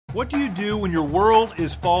What do you do when your world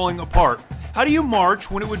is falling apart? How do you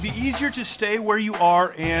march when it would be easier to stay where you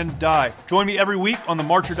are and die? Join me every week on the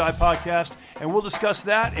March or Die podcast, and we'll discuss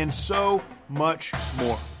that and so much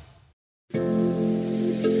more.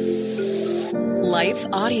 Life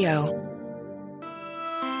Audio.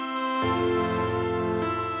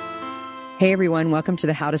 Hey everyone, welcome to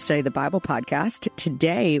the How to Study the Bible podcast.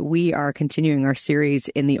 Today we are continuing our series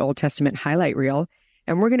in the Old Testament highlight reel,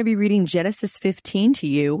 and we're going to be reading Genesis 15 to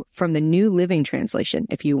you from the New Living Translation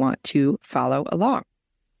if you want to follow along.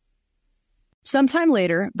 Sometime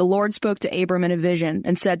later, the Lord spoke to Abram in a vision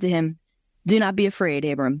and said to him, "Do not be afraid,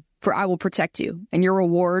 Abram, for I will protect you, and your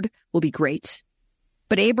reward will be great."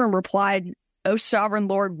 But Abram replied, "O sovereign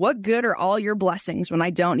Lord, what good are all your blessings when I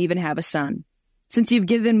don't even have a son? Since you've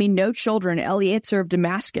given me no children, Eliezer of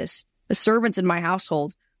Damascus, the servants in my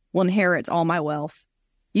household, will inherit all my wealth.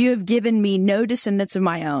 You have given me no descendants of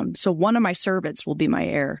my own, so one of my servants will be my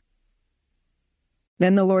heir."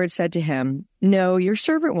 Then the Lord said to him, "No, your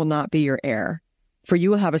servant will not be your heir, for you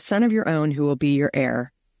will have a son of your own who will be your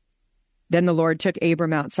heir." Then the Lord took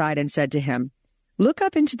Abram outside and said to him, "Look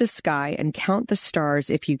up into the sky and count the stars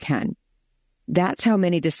if you can. That's how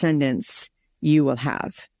many descendants you will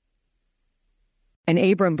have." And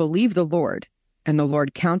Abram believed the Lord, and the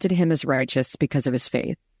Lord counted him as righteous because of his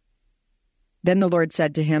faith. Then the Lord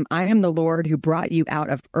said to him, "I am the Lord who brought you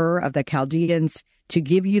out of Ur of the Chaldeans to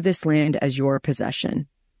give you this land as your possession."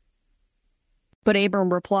 But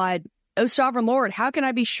Abram replied, "O sovereign Lord, how can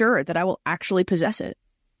I be sure that I will actually possess it?"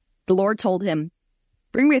 The Lord told him,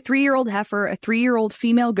 "Bring me a 3-year-old heifer, a 3-year-old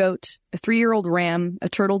female goat, a 3-year-old ram, a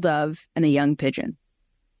turtle dove, and a young pigeon."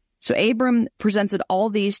 So Abram presented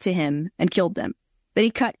all these to him and killed them. Then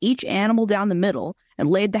he cut each animal down the middle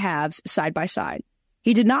and laid the halves side by side.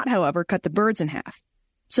 He did not, however, cut the birds in half.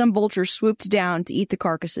 Some vultures swooped down to eat the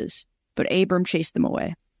carcasses, but Abram chased them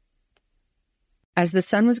away. As the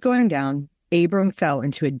sun was going down, Abram fell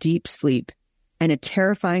into a deep sleep, and a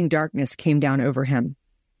terrifying darkness came down over him.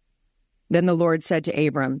 Then the Lord said to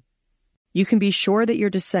Abram, "You can be sure that your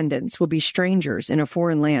descendants will be strangers in a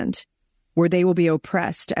foreign land, where they will be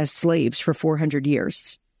oppressed as slaves for 400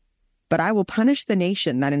 years. But I will punish the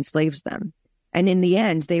nation that enslaves them, and in the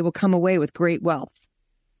end they will come away with great wealth.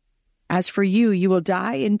 As for you, you will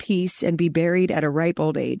die in peace and be buried at a ripe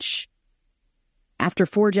old age. After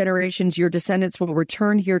 4 generations, your descendants will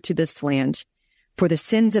return here to this land, for the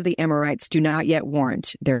sins of the Amorites do not yet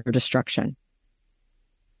warrant their destruction."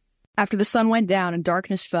 After the sun went down and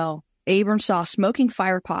darkness fell, Abram saw a smoking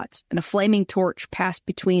firepot and a flaming torch pass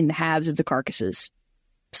between the halves of the carcasses.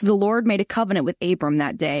 So the Lord made a covenant with Abram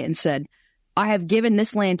that day and said, "I have given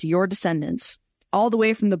this land to your descendants, all the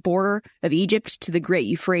way from the border of Egypt to the great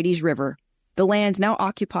Euphrates River, the land now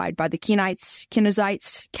occupied by the Kenites,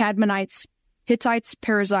 Kenizzites, Cadmonites, Hittites,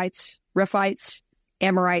 Perizzites, Rephites,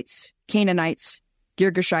 Amorites, Canaanites,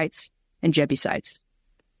 Girgashites, and Jebusites."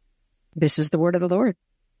 This is the word of the Lord.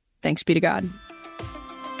 Thanks be to God.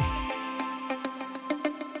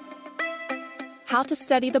 How to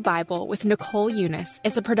Study the Bible with Nicole Eunice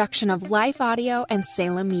is a production of Life Audio and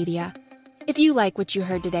Salem Media. If you like what you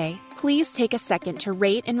heard today, please take a second to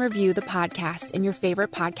rate and review the podcast in your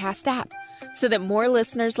favorite podcast app so that more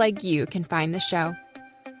listeners like you can find the show.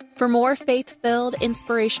 For more faith-filled,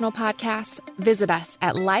 inspirational podcasts, visit us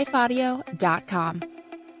at lifeaudio.com.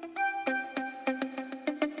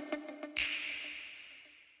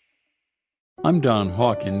 I'm Don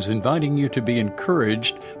Hawkins, inviting you to be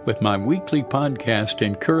encouraged with my weekly podcast,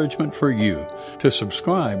 Encouragement for You. To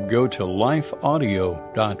subscribe, go to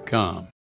lifeaudio.com.